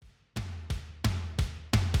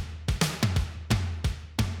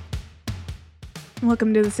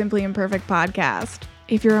Welcome to the Simply Imperfect podcast.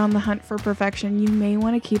 If you're on the hunt for perfection, you may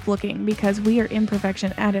want to keep looking because we are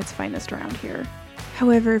imperfection at its finest around here.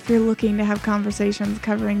 However, if you're looking to have conversations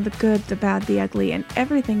covering the good, the bad, the ugly, and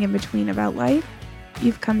everything in between about life,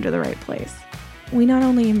 you've come to the right place. We not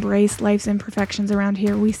only embrace life's imperfections around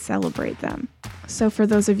here, we celebrate them. So for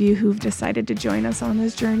those of you who've decided to join us on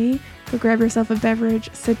this journey, go grab yourself a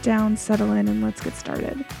beverage, sit down, settle in, and let's get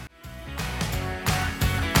started.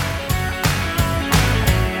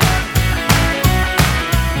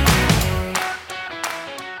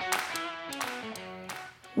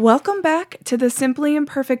 Welcome back to the Simply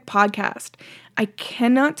Imperfect podcast. I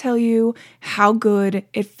cannot tell you how good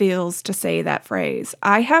it feels to say that phrase.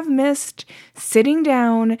 I have missed sitting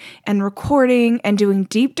down and recording and doing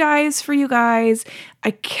deep dives for you guys.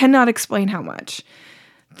 I cannot explain how much.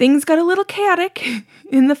 Things got a little chaotic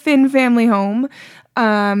in the Finn family home,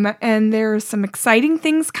 and there's some exciting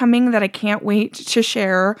things coming that I can't wait to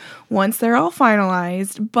share once they're all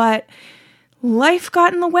finalized, but life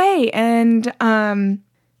got in the way, and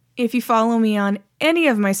if you follow me on any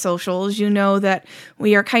of my socials, you know that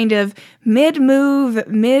we are kind of mid-move,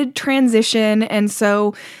 mid-transition, and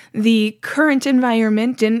so the current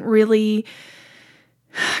environment didn't really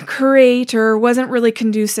create or wasn't really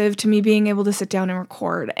conducive to me being able to sit down and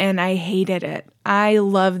record, and I hated it. I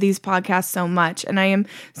love these podcasts so much, and I am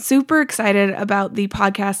super excited about the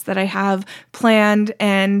podcast that I have planned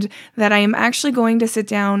and that I am actually going to sit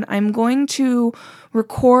down. I'm going to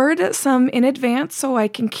record some in advance so I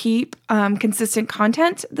can keep consistent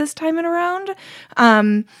content this time and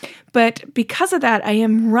around. But because of that, I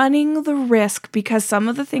am running the risk because some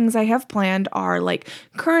of the things I have planned are like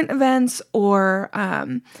current events or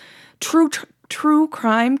true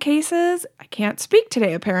crime cases. I can't speak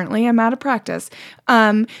today, apparently. I'm out of practice.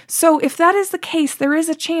 So if that is the case, there is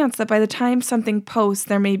a chance that by the time something posts,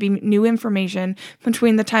 there may be new information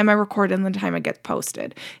between the time I record and the time it gets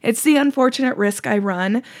posted. It's the unfortunate risk I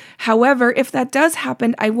run. However, if that does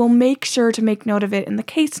happen, I will make sure to make note of it in the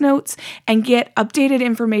case notes and get updated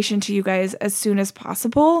information to you guys as soon as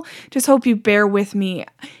possible. Just hope you bear with me.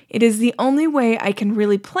 It is the only way I can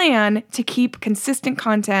really plan to keep consistent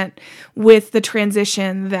content with the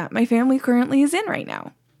transition that my family currently is in right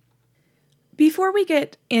now. Before we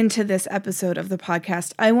get into this episode of the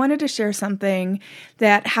podcast, I wanted to share something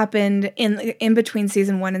that happened in between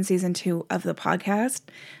season 1 and season 2 of the podcast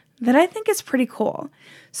that I think is pretty cool.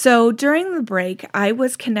 So during the break, I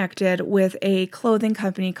was connected with a clothing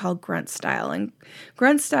company called Grunt Style. And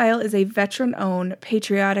Grunt Style is a veteran-owned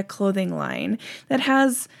patriotic clothing line that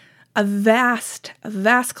has a vast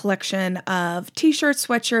collection of t-shirts,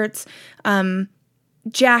 sweatshirts,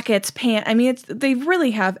 jackets, pants. I mean, they really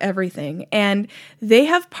have everything. And they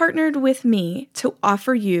have partnered with me to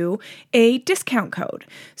offer you a discount code.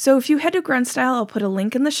 So if you head to Grunt Style, I'll put a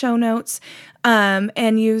link in the show notes,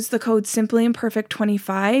 and use the code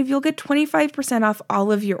SimplyImperfect25, you'll get 25% off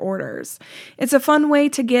all of your orders. It's a fun way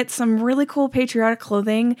to get some really cool patriotic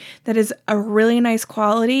clothing that is a really nice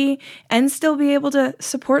quality and still be able to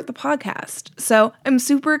support the podcast. So I'm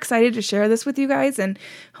super excited to share this with you guys and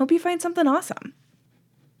hope you find something awesome.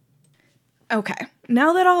 Okay,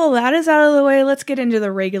 now that all of that is out of the way, let's get into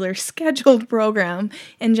the regular scheduled program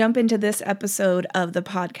and jump into this episode of the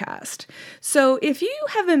podcast. So if you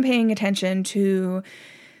have been paying attention to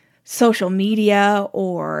social media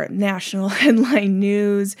or national headline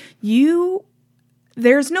news,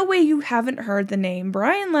 there's no way you haven't heard the name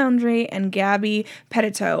Brian Laundrie and Gabby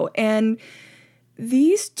Petito. And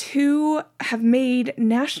these two have made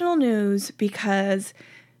national news because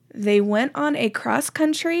they went on a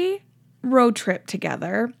cross-country road trip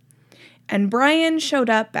together, and Brian showed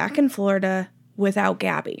up back in Florida without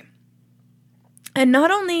Gabby. And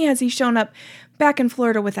not only has he shown up back in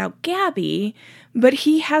Florida without Gabby, but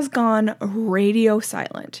he has gone radio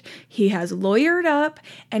silent. He has lawyered up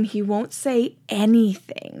and he won't say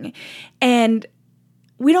anything. And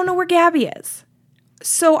we don't know where Gabby is.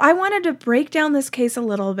 So I wanted to break down this case a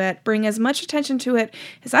little bit, bring as much attention to it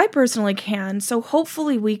as I personally can, so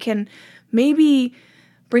hopefully we can maybe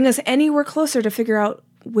bring us anywhere closer to figure out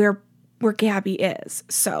where Gabby is.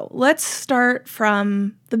 So let's start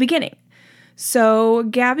from the beginning. So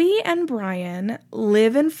Gabby and Brian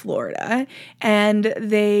live in Florida, and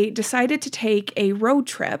they decided to take a road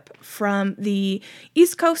trip from the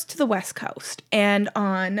East Coast to the West Coast. And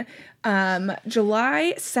on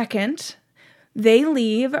July 2nd, they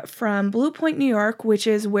leave from Blue Point, New York, which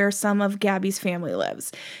is where some of Gabby's family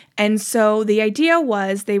lives. And so the idea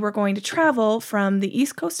was they were going to travel from the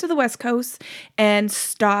East Coast to the West Coast and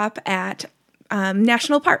stop at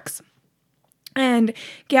national parks. And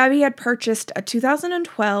Gabby had purchased a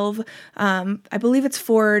 2012, I believe it's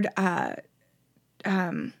Ford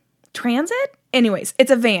Transit. Anyways,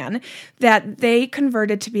 it's a van that they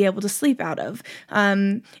converted to be able to sleep out of.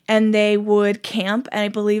 And they would camp, and I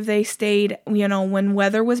believe they stayed, when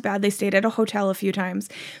weather was bad, they stayed at a hotel a few times.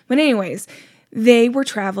 But anyways, they were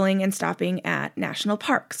traveling and stopping at national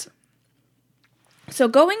parks. So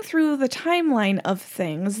going through the timeline of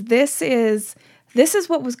things, this is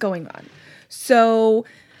what was going on. So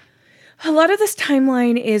a lot of this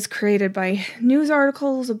timeline is created by news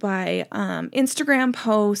articles, by Instagram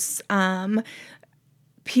posts,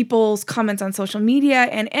 people's comments on social media,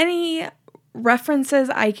 and any references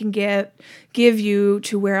I can give you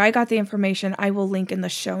to where I got the information, I will link in the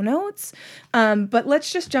show notes. But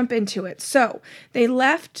let's just jump into it. So they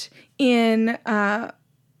left on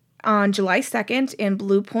July 2nd in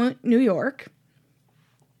Blue Point, New York.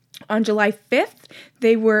 On July 5th,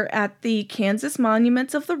 they were at the Kansas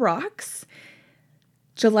Monuments of the Rocks.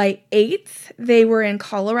 July 8th, they were in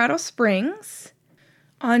Colorado Springs.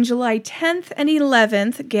 On July 10th and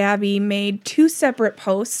 11th, Gabby made 2 separate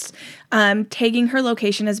posts tagging her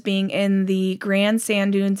location as being in the Grand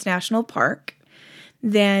Sand Dunes National Park.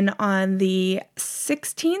 Then on the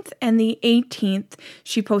 16th and the 18th,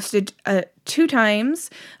 she posted 2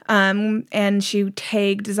 times, and she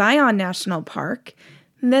tagged Zion National Park.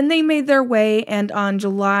 And then they made their way, and on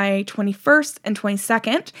July 21st and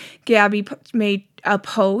 22nd, Gabby made a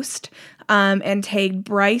post and tagged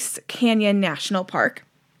Bryce Canyon National Park.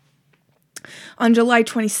 On July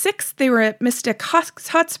 26th, they were at Mystic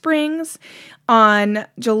Hot Springs. On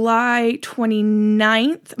July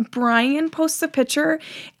 29th, Brian posts a picture,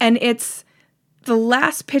 and it's the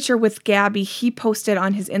last picture with Gabby he posted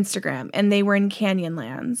on his Instagram, and they were in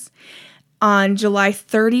Canyonlands. On July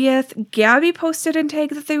 30th, Gabby posted and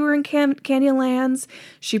tagged that they were in Canyonlands.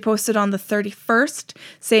 She posted on the 31st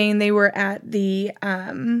saying they were at the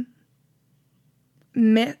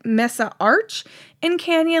Mesa Arch in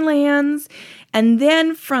Canyonlands. And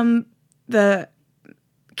then from the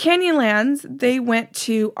Canyonlands, they went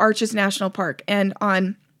to Arches National Park. And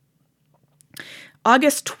on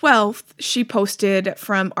August 12th, she posted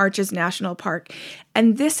from Arches National Park.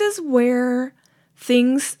 And this is where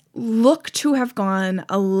things look to have gone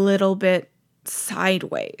a little bit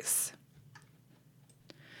sideways.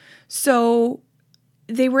 So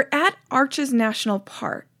they were at Arches National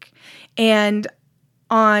Park, and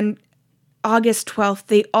on August 12th,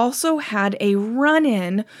 they also had a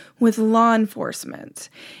run-in with law enforcement.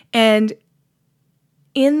 And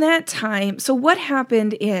in that time, so what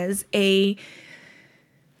happened is a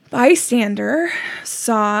bystander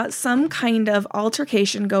saw some kind of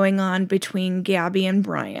altercation going on between Gabby and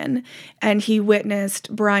Brian, and he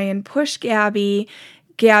witnessed Brian push Gabby,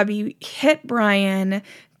 Gabby hit Brian,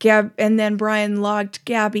 and then Brian logged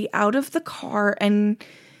Gabby out of the car, and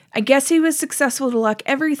I guess he was successful to lock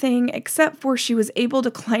everything except for she was able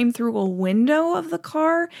to climb through a window of the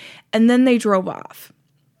car, and then they drove off.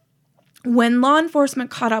 When law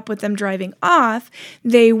enforcement caught up with them driving off,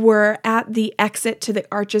 they were at the exit to the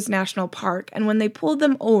Arches National Park. And when they pulled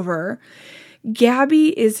them over, Gabby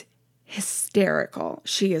is hysterical.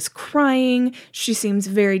 She is crying. She seems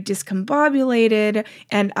very discombobulated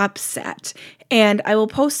and upset. And I will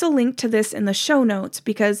post a link to this in the show notes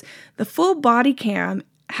because the full body cam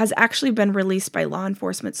has actually been released by law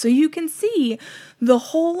enforcement. So you can see the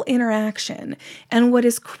whole interaction. And what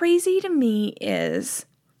is crazy to me is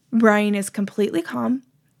Brian is completely calm.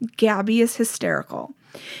 Gabby is hysterical.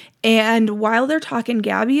 And while they're talking,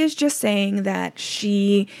 Gabby is just saying that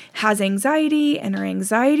she has anxiety and her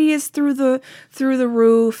anxiety is through the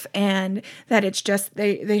roof, and that it's just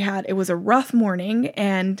it was a rough morning.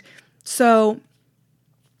 And so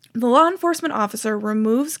the law enforcement officer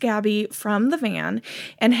removes Gabby from the van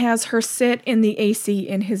and has her sit in the AC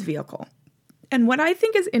in his vehicle. And what I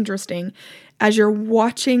think is interesting as you're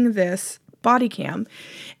watching this body cam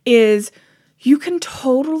is you can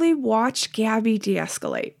totally watch Gabby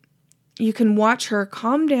de-escalate. You can watch her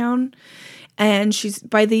calm down, and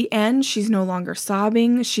by the end, she's no longer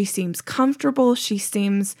sobbing. She seems comfortable. She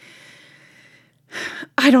seems,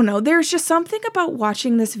 I don't know. There's just something about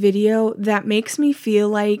watching this video that makes me feel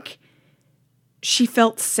like she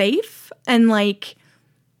felt safe and like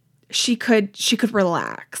she could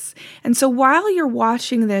relax. And so while you're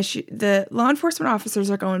watching this, the law enforcement officers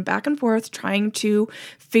are going back and forth trying to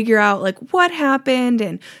figure out like what happened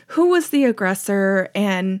and who was the aggressor.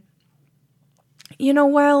 And,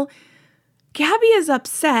 while Gabby is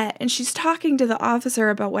upset and she's talking to the officer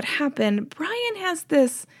about what happened, Brian has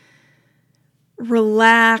this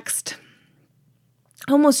relaxed,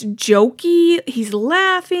 almost jokey. He's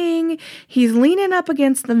laughing. He's leaning up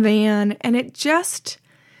against the van, and it just,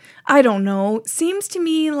 I don't know, seems to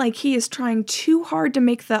me like he is trying too hard to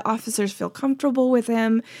make the officers feel comfortable with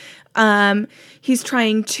him. He's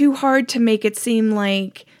trying too hard to make it seem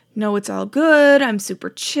like, no, it's all good. I'm super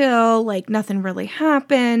chill. Like nothing really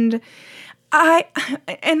happened.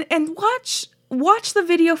 And watch the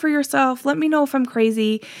video for yourself. Let me know if I'm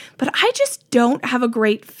crazy, but I just don't have a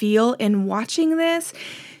great feel in watching this.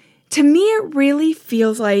 To me, it really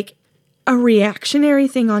feels like a reactionary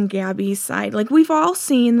thing on Gabby's side. Like we've all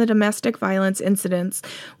seen the domestic violence incidents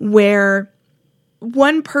where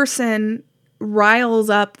one person riles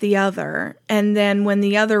up the other, and then when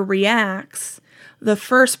the other reacts, the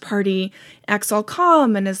first party acts all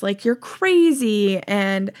calm and is like, you're crazy,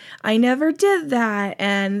 and I never did that,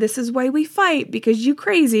 and this is why we fight, because you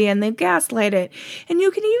crazy, and they gaslight it. And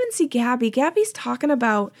you can even see Gabby's talking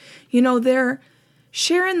about, they're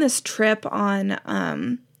sharing this trip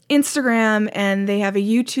on Instagram, and they have a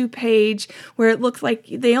YouTube page where it looks like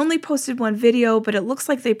they only posted one video, but it looks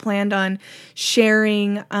like they planned on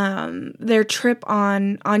sharing their trip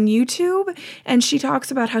on YouTube. And she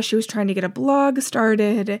talks about how she was trying to get a blog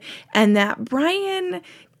started and that Brian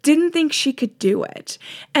didn't think she could do it.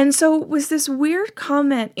 And so it was this weird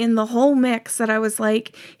comment in the whole mix that I was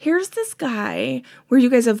like, here's this guy where you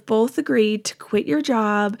guys have both agreed to quit your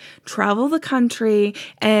job, travel the country,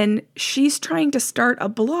 and she's trying to start a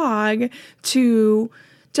blog to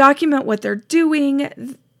document what they're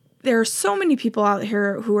doing. There are so many people out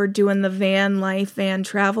here who are doing the van life, van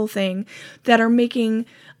travel thing that are making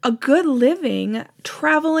a good living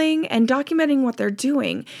traveling and documenting what they're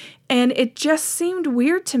doing. And it just seemed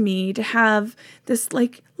weird to me to have this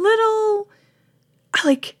little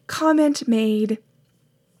comment made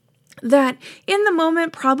that in the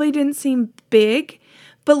moment probably didn't seem big,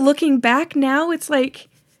 but looking back now, it's like,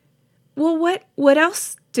 well, what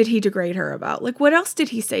else did he degrade her about? Like, what else did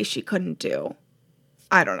he say she couldn't do?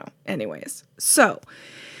 I don't know. Anyways, so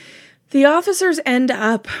the officers end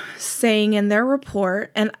up saying in their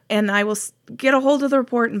report, and I will get a hold of the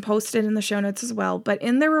report and post it in the show notes as well, but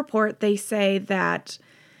in their report, they say that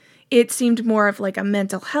it seemed more of like a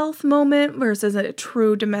mental health moment versus a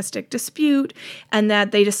true domestic dispute, and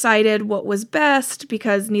that they decided what was best,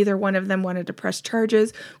 because neither one of them wanted to press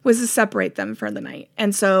charges, was to separate them for the night.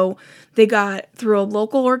 And so they got, through a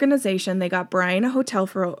local organization, they got Brian a hotel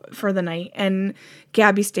for the night, and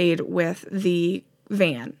Gabby stayed with the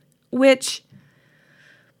van. Which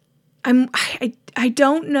I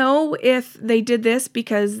don't know if they did this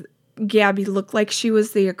because Gabby looked like she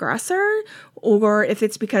was the aggressor, or if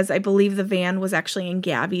it's because I believe the van was actually in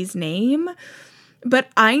Gabby's name.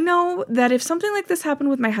 But I know that if something like this happened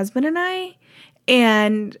with my husband and I,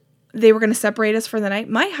 and they were going to separate us for the night,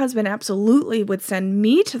 my husband absolutely would send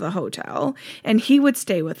me to the hotel and he would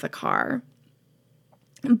stay with the car.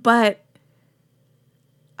 But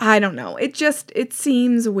I don't know. It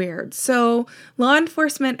seems weird. So law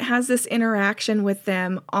enforcement has this interaction with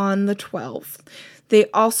them on the 12th. They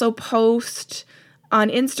also post on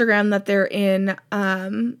Instagram that they're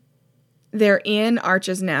in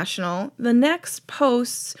Arches National. The next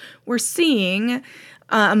posts we're seeing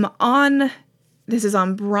this is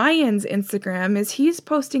on Brian's Instagram, is he's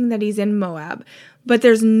posting that he's in Moab, but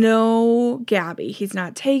there's no Gabby. He's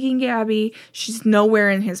not tagging Gabby. She's nowhere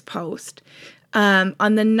in his post. On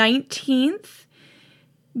the 19th,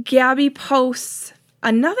 Gabby posts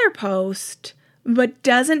another post, but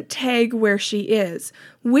doesn't tag where she is,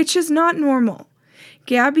 which is not normal.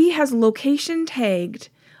 Gabby has location tagged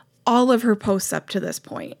all of her posts up to this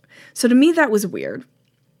point. So to me, that was weird.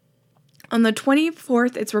 On the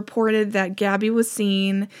 24th, it's reported that Gabby was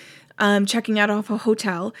seen checking out of a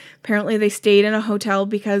hotel. Apparently, they stayed in a hotel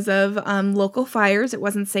because of local fires. It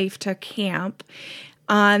wasn't safe to camp.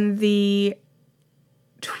 On the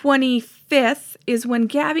 25th is when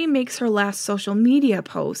Gabby makes her last social media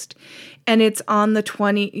post, and it's on the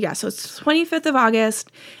so it's 25th of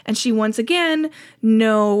August, and she once again,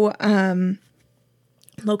 no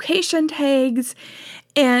location tags,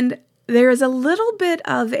 and there is a little bit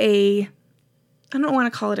of I don't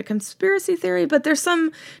want to call it a conspiracy theory, but there's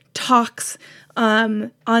some talks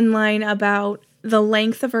online about the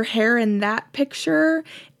length of her hair in that picture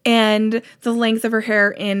and the length of her hair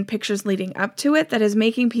in pictures leading up to it that is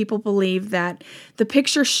making people believe that the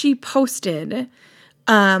picture she posted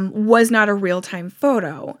was not a real-time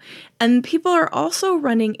photo. And people are also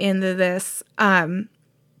running into this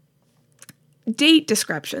date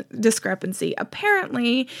discrepancy.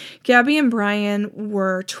 Apparently, Gabby and Brian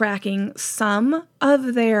were tracking some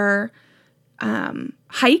of their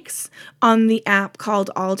hikes on the app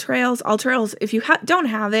called All Trails. All Trails, if you don't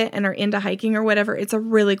have it and are into hiking or whatever, it's a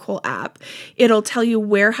really cool app. It'll tell you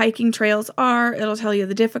where hiking trails are. It'll tell you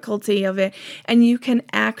the difficulty of it. And you can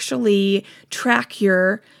actually track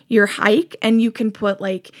your hike, and you can put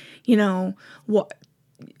like, what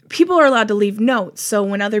people are allowed to leave notes. So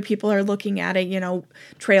when other people are looking at it,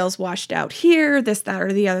 trails washed out here, this, that,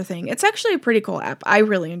 or the other thing. It's actually a pretty cool app. I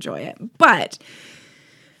really enjoy it. But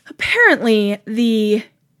apparently, the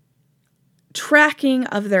tracking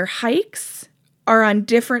of their hikes are on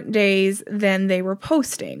different days than they were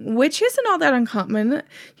posting, which isn't all that uncommon,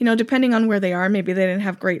 depending on where they are. Maybe they didn't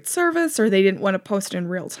have great service, or they didn't want to post in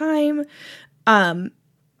real time.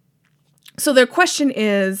 So their question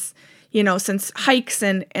is, since hikes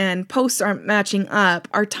and posts aren't matching up,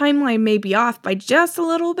 our timeline may be off by just a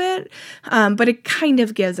little bit, but it kind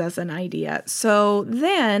of gives us an idea. So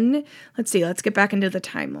then, let's get back into the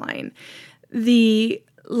timeline. The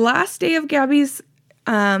last day of Gabby's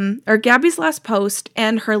last post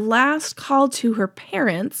and her last call to her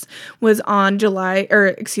parents was on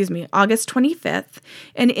August 25th.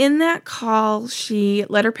 And in that call, she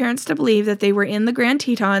led her parents to believe that they were in the Grand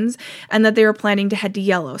Tetons and that they were planning to head to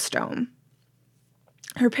Yellowstone.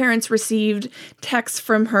 Her parents received texts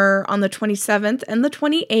from her on the 27th and the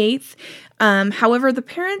 28th. However, the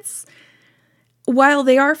parents, while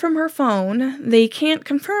they are from her phone, they can't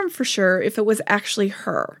confirm for sure if it was actually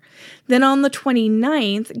her. Then on the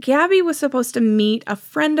 29th, Gabby was supposed to meet a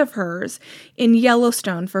friend of hers in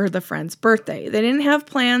Yellowstone for the friend's birthday. They didn't have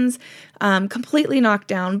plans completely knocked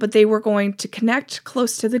down, but they were going to connect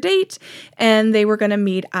close to the date, and they were going to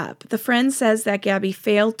meet up. The friend says that Gabby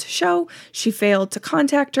failed to show. She failed to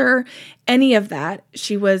contact her, any of that.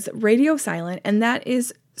 She was radio silent, and that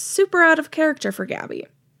is super out of character for Gabby.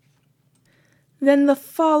 Then the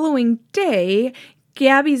following day,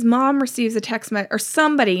 Gabby's mom receives a text message, or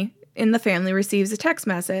somebody in the family receives a text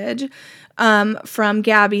message from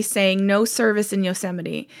Gabby saying no service in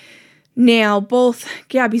Yosemite. Now, both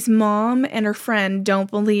Gabby's mom and her friend don't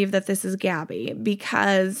believe that this is Gabby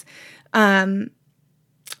because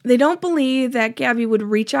they don't believe that Gabby would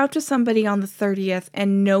reach out to somebody on the 30th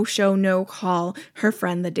and no show, no call her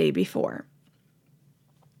friend the day before.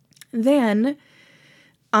 Then,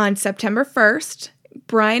 on September 1st,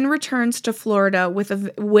 Brian returns to Florida with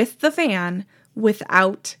the van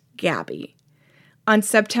without Gabby. On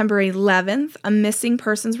September 11th, a missing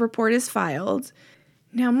persons report is filed.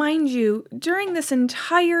 Now, mind you, during this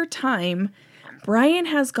entire time, Brian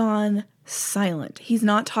has gone silent. He's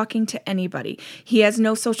not talking to anybody. He has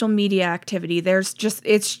no social media activity.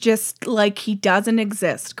 It's just like he doesn't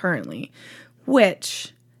exist currently,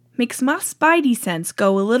 which makes my spidey sense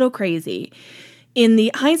go a little crazy. In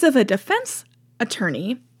the eyes of a defense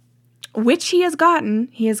attorney, which he has gotten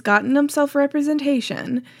himself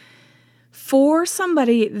representation, for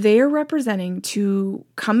somebody they're representing to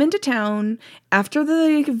come into town after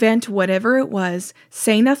the event, whatever it was,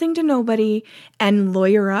 say nothing to nobody, and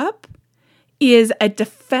lawyer up is a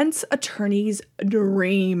defense attorney's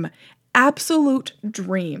dream. Absolute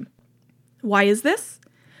dream. Why is this?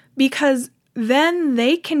 Because then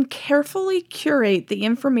they can carefully curate the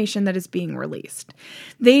information that is being released.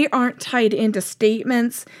 They aren't tied into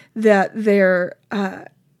statements that their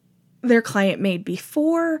client made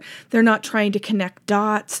before. They're not trying to connect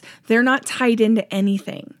dots. They're not tied into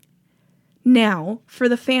anything. Now, for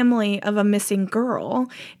the family of a missing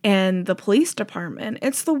girl and the police department,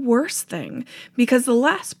 it's the worst thing because the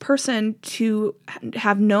last person to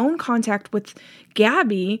have known contact with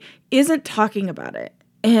Gabby isn't talking about it.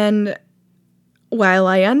 And while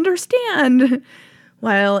I understand,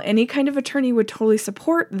 while any kind of attorney would totally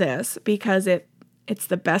support this because it's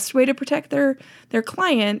the best way to protect their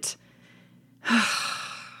client,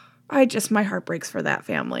 my heart breaks for that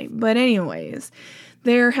family. But anyways,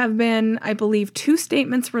 there have been, I believe, 2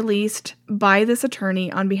 statements released by this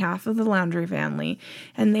attorney on behalf of the Laundrie family,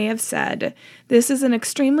 and they have said, this is an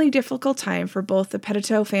extremely difficult time for both the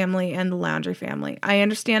Petito family and the Laundrie family. I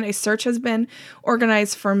understand a search has been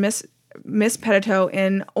organized for Miss Petito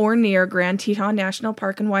in or near Grand Teton National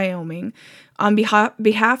Park in Wyoming. On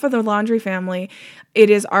behalf of the Laundrie family,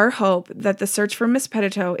 it is our hope that the search for Miss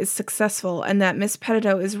Petito is successful and that Miss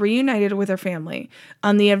Petito is reunited with her family.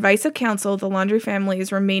 On the advice of counsel, the Laundrie family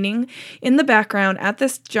is remaining in the background at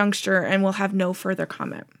this juncture and will have no further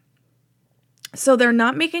comment. So they're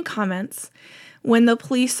not making comments. When the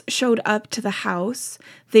police showed up to the house,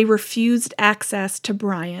 they refused access to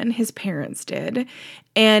Brian, his parents did,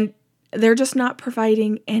 and they're just not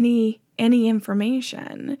providing any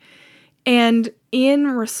information. And in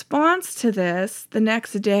response to this, the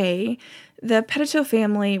next day, the Petito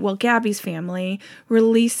family, well, Gabby's family,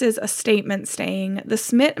 releases a statement saying the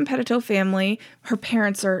Smith and Petito family, her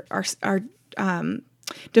parents are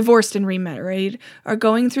divorced and remarried, are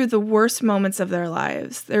going through the worst moments of their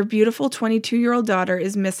lives. Their beautiful 22-year-old daughter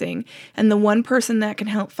is missing, and the one person that can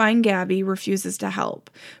help find Gabby refuses to help.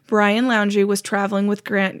 Brian Laundrie was traveling with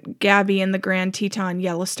Gabby in the Grand Teton,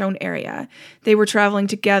 Yellowstone area. They were traveling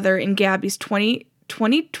together in Gabby's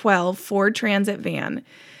 2012 Ford Transit van.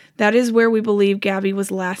 That is where we believe Gabby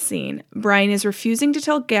was last seen. Brian is refusing to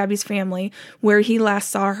tell Gabby's family where he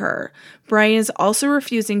last saw her. Brian is also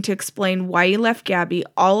refusing to explain why he left Gabby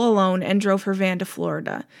all alone and drove her van to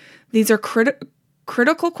Florida. These are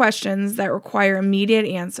critical questions that require immediate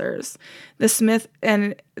answers. The Smith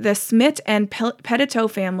and Petito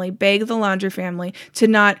family beg the Laundrie family to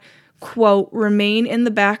not, quote, remain in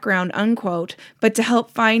the background, unquote, but to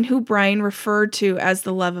help find who Brian referred to as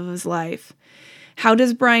the love of his life. How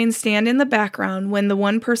does Brian stand in the background when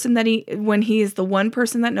he is the one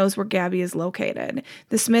person that knows where Gabby is located?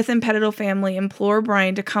 The Smith and Petito family implore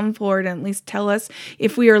Brian to come forward and at least tell us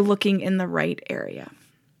if we are looking in the right area.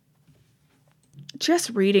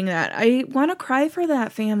 Just reading that, I want to cry for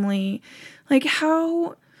that family. Like,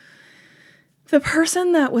 how the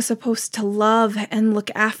person that was supposed to love and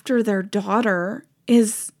look after their daughter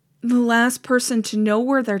is the last person to know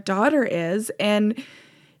where their daughter is. And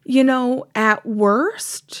you know, at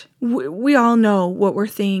worst, we all know what we're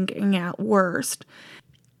thinking at worst.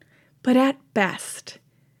 But at best,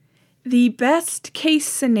 the best case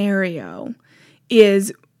scenario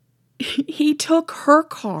is he took her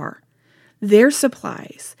car, their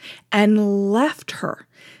supplies, and left her.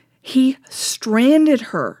 He stranded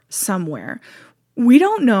her somewhere. We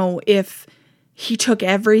don't know if he took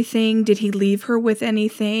everything. Did he leave her with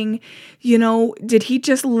anything? You know, did he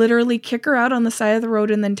just literally kick her out on the side of the road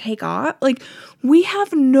and then take off? Like, we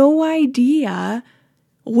have no idea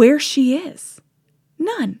where she is.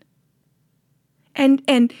 None.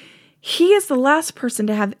 And he is the last person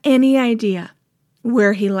to have any idea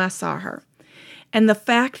where he last saw her. And the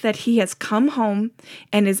fact that he has come home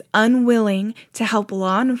and is unwilling to help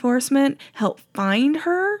law enforcement help find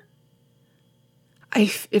her,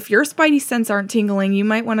 if your spidey sense aren't tingling, you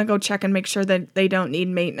might want to go check and make sure that they don't need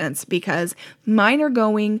maintenance, because mine are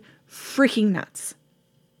going freaking nuts.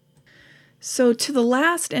 So to the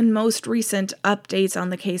last and most recent updates on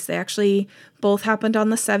the case, they actually both happened on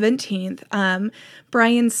the 17th.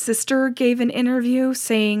 Brian's sister gave an interview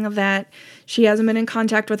saying that she hasn't been in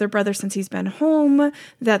contact with her brother since he's been home,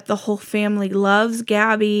 that the whole family loves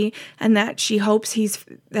Gabby, and that she hopes she's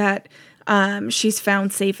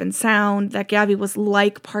found safe and sound, that Gabby was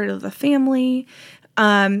like part of the family.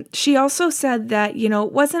 She also said that, you know,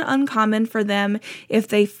 it wasn't uncommon for them if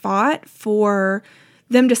they fought for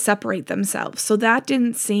them to separate themselves. So that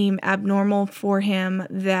didn't seem abnormal for him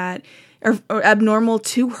or abnormal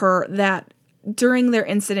to her that during their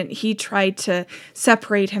incident, he tried to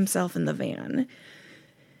separate himself in the van.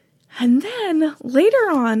 And then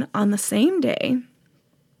later on the same day,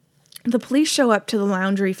 the police show up to the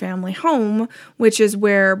Laundrie family home, which is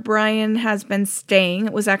where Brian has been staying.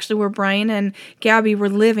 It was actually where Brian and Gabby were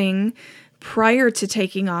living prior to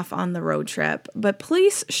taking off on the road trip. But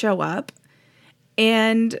police show up,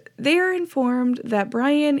 and they are informed that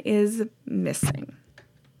Brian is missing.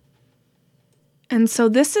 And so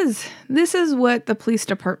this is what the police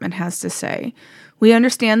department has to say. We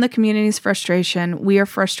understand the community's frustration. We are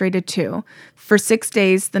frustrated too. For 6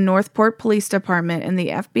 days, the Northport Police Department and the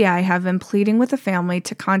FBI have been pleading with the family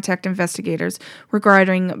to contact investigators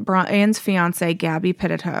regarding Brian's fiancée, Gabby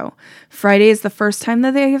Petito. Friday is the first time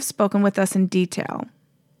that they have spoken with us in detail.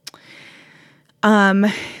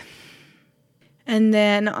 And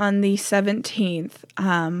then on the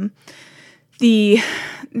 17th,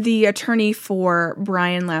 the attorney for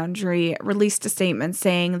Brian Laundrie released a statement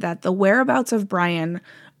saying that the whereabouts of Brian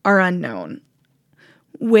are unknown,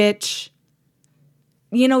 which,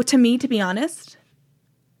 you know, to me, to be honest,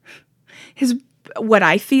 is what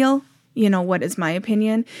I feel, you know, what is my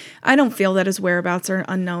opinion. I don't feel that his whereabouts are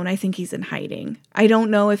unknown. I think he's in hiding. I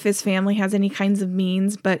don't know if his family has any kinds of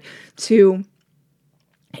means, but to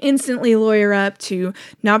instantly lawyer up, to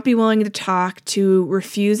not be willing to talk, to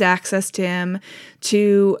refuse access to him,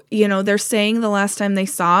 to, you know, they're saying the last time they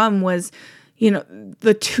saw him was, you know,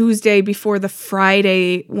 the Tuesday before the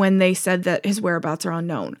Friday when they said that his whereabouts are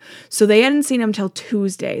unknown. So they hadn't seen him till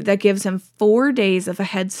Tuesday. That gives him 4 days of a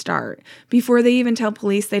head start before they even tell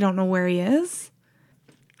police they don't know where he is.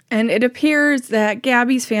 And it appears that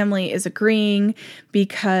Gabby's family is agreeing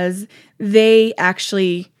because they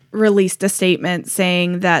actually released a statement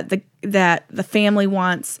saying that that the family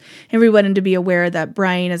wants everyone to be aware that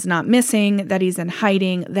Brian is not missing, that he's in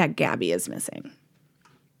hiding, that Gabby is missing.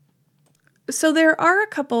 So there are a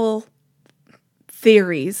couple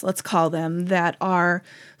theories, let's call them, that are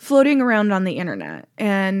floating around on the internet.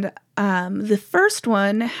 And the first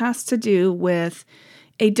one has to do with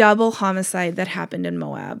a double homicide that happened in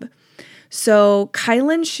Moab. So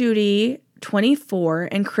Kylan Schutte, 24,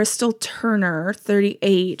 and Crystal Turner,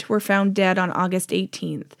 38, were found dead on August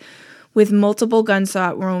 18th with multiple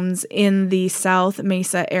gunshot wounds in the South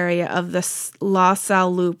Mesa area of the La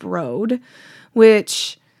Salle Loop Road,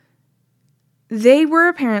 which they were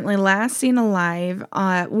apparently last seen alive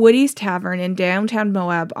at Woody's Tavern in downtown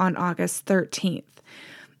Moab on August 13th.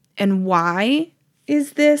 And why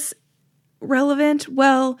is this relevant?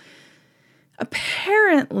 Well,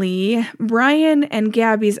 apparently, Brian and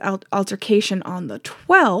Gabby's altercation on the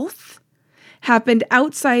 12th happened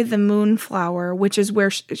outside the Moonflower, which is where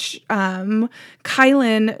Kylan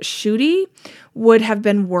Schutte would have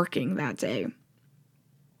been working that day.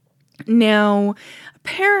 Now,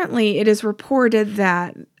 apparently, it is reported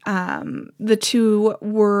that the two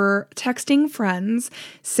were texting friends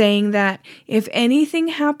saying that if anything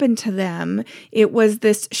happened to them, it was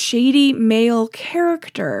this shady male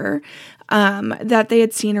character that they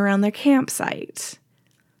had seen around their campsite.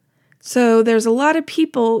 So there's a lot of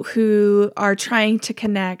people who are trying to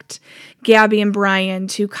connect Gabby and Brian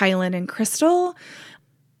to Kylan and Crystal.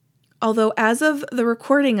 Although as of the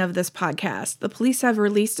recording of this podcast, the police have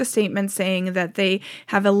released a statement saying that they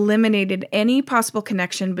have eliminated any possible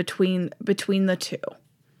connection between the two.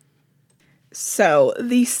 So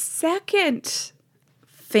the second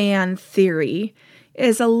fan theory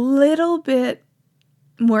is a little bit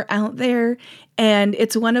more out there, and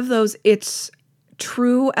it's one of those, it's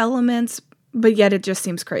true elements, but yet it just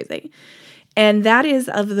seems crazy. And that is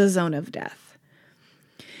of the zone of death.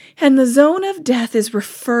 And the zone of death is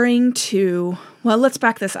referring to, well, let's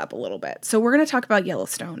back this up a little bit. So we're going to talk about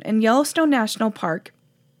Yellowstone. And Yellowstone National Park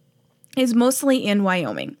is mostly in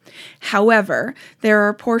Wyoming. However, there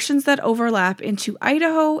are portions that overlap into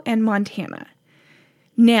Idaho and Montana.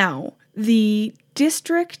 Now, the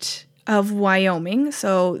District of Wyoming,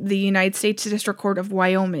 so the United States District Court of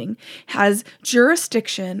Wyoming, has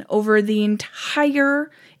jurisdiction over the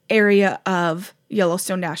entire area of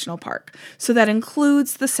Yellowstone National Park. So that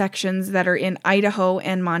includes the sections that are in Idaho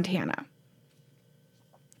and Montana.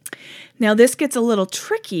 Now, this gets a little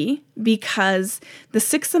tricky because the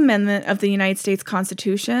Sixth Amendment of the United States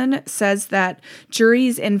Constitution says that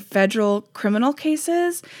juries in federal criminal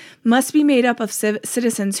cases must be made up of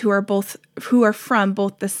citizens who are from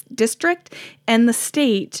both the district and the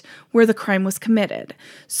state where the crime was committed.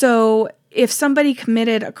 So if somebody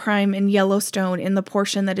committed a crime in Yellowstone in the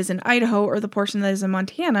portion that is in Idaho or the portion that is in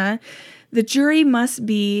Montana, the jury must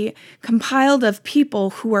be compiled of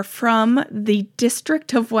people who are from the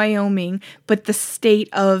District of Wyoming, but the state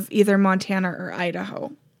of either Montana or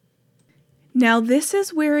Idaho. Now, this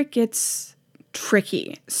is where it gets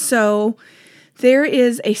tricky. So there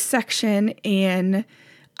is a section in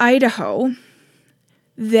Idaho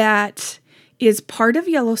that is part of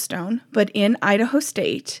Yellowstone, but in Idaho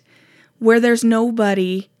State, where there's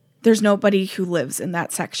nobody who lives in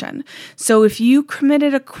that section. So if you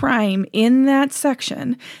committed a crime in that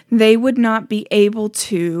section, they would not be able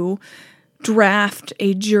to draft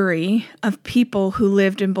a jury of people who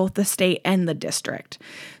lived in both the state and the district.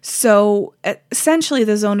 So essentially,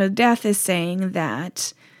 the zone of death is saying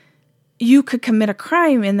that you could commit a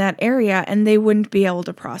crime in that area and they wouldn't be able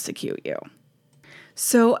to prosecute you.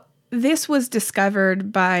 So this was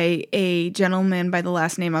discovered by a gentleman by the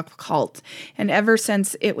last name of Colt, and ever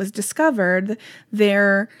since it was discovered,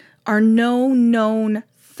 there are no known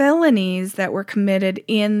felonies that were committed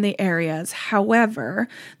in the areas. However,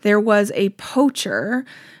 there was a poacher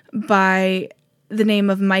by the name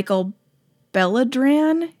of Michael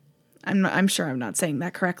Belladran, I'm sure I'm not saying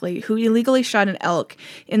that correctly, who illegally shot an elk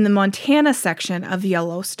in the Montana section of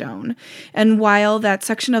Yellowstone. And while that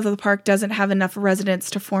section of the park doesn't have enough residents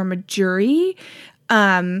to form a jury,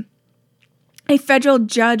 a federal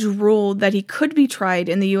judge ruled that he could be tried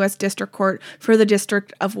in the U.S. District Court for the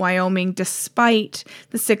District of Wyoming despite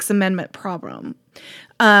the Sixth Amendment problem.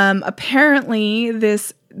 Apparently,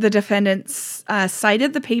 the defendants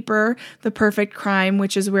cited the paper, The Perfect Crime,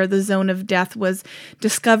 which is where the zone of death was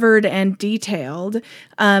discovered and detailed.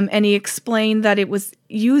 And he explained that it was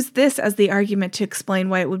used this as the argument to explain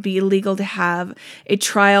why it would be illegal to have a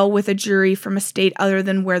trial with a jury from a state other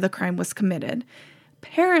than where the crime was committed.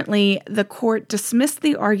 Apparently, the court dismissed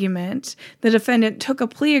the argument. The defendant took a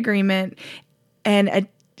plea agreement and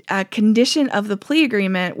condition of the plea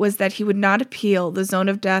agreement was that he would not appeal the zone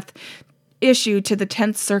of death issue to the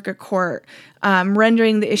 10th Circuit Court,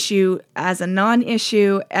 rendering the issue as a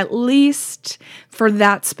non-issue, at least for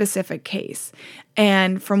that specific case.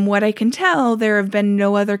 And from what I can tell, there have been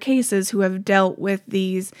no other cases who have dealt with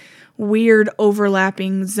these weird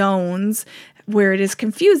overlapping zones where it is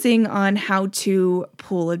confusing on how to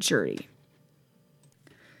pool a jury.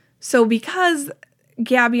 So because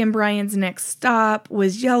Gabby and Brian's next stop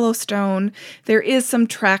was Yellowstone, there is some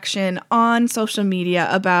traction on social media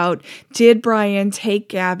about, did Brian take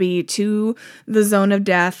Gabby to the zone of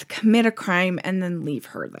death, commit a crime, and then leave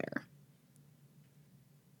her there?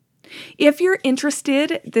 If you're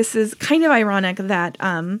interested, this is kind of ironic that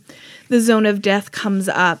the zone of death comes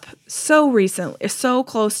up so recently, so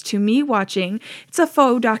close to me watching. It's a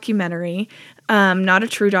faux documentary, not a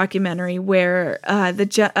true documentary, where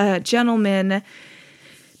the gentleman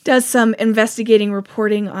does some investigating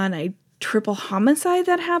reporting on a triple homicide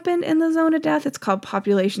that happened in the zone of death. It's called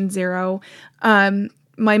Population Zero.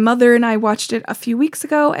 My mother and I watched it a few weeks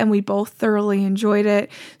ago, and we both thoroughly enjoyed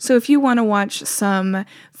it. So if you want to watch some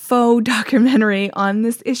faux documentary on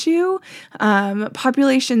this issue,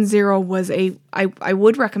 Population Zero was I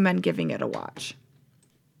would recommend giving it a watch.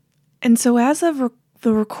 And so as of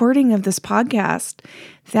the recording of this podcast,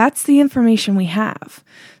 that's the information we have.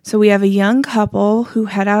 So we have a young couple who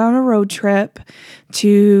head out on a road trip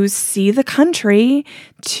to see the country,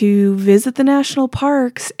 to visit the national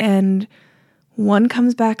parks, and one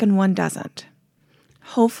comes back and one doesn't.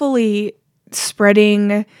 Hopefully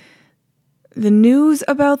spreading the news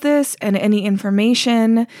about this and any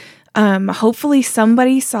information. Hopefully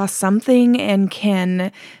somebody saw something and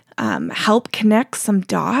can help connect some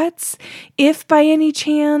dots. If by any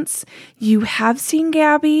chance you have seen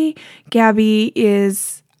Gabby, Gabby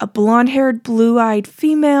is a blonde-haired, blue-eyed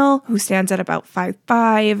female who stands at about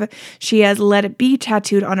 5'5". She has Let It Be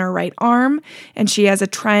tattooed on her right arm, and she has a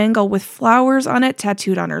triangle with flowers on it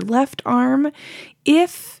tattooed on her left arm.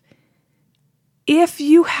 If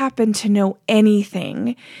you happen to know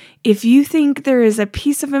anything, if you think there is a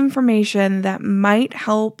piece of information that might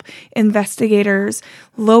help investigators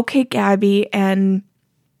locate Gabby and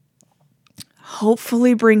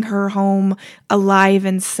hopefully bring her home alive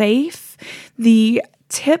and safe, the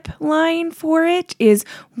tip line for it is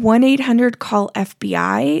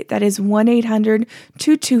 1-800-CALL-FBI. That is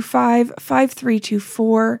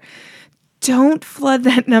 1-800-225-5324. Don't flood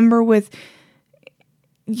that number with,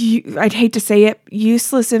 I'd hate to say it,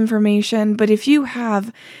 useless information, but if you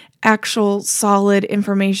have actual solid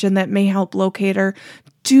information that may help locate her,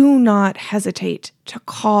 do not hesitate to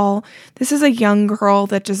call. This is a young girl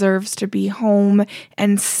that deserves to be home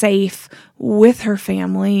and safe with her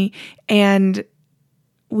family, and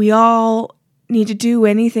we all need to do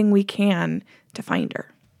anything we can to find her.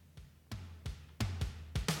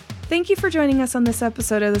 Thank you for joining us on this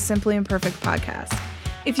episode of the Simply Imperfect podcast.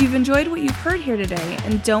 If you've enjoyed what you've heard here today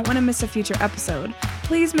and don't want to miss a future episode,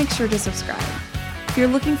 please make sure to subscribe. If you're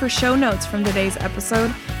looking for show notes from today's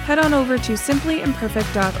episode, head on over to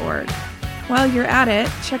simplyimperfect.org. While you're at it,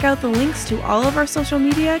 check out the links to all of our social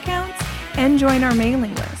media accounts and join our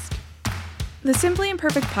mailing list. The Simply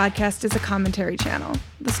Imperfect podcast is a commentary channel.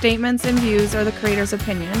 The statements and views are the creator's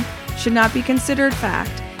opinion, should not be considered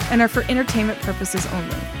fact, and are for entertainment purposes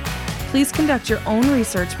only. Please conduct your own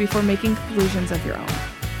research before making conclusions of your own.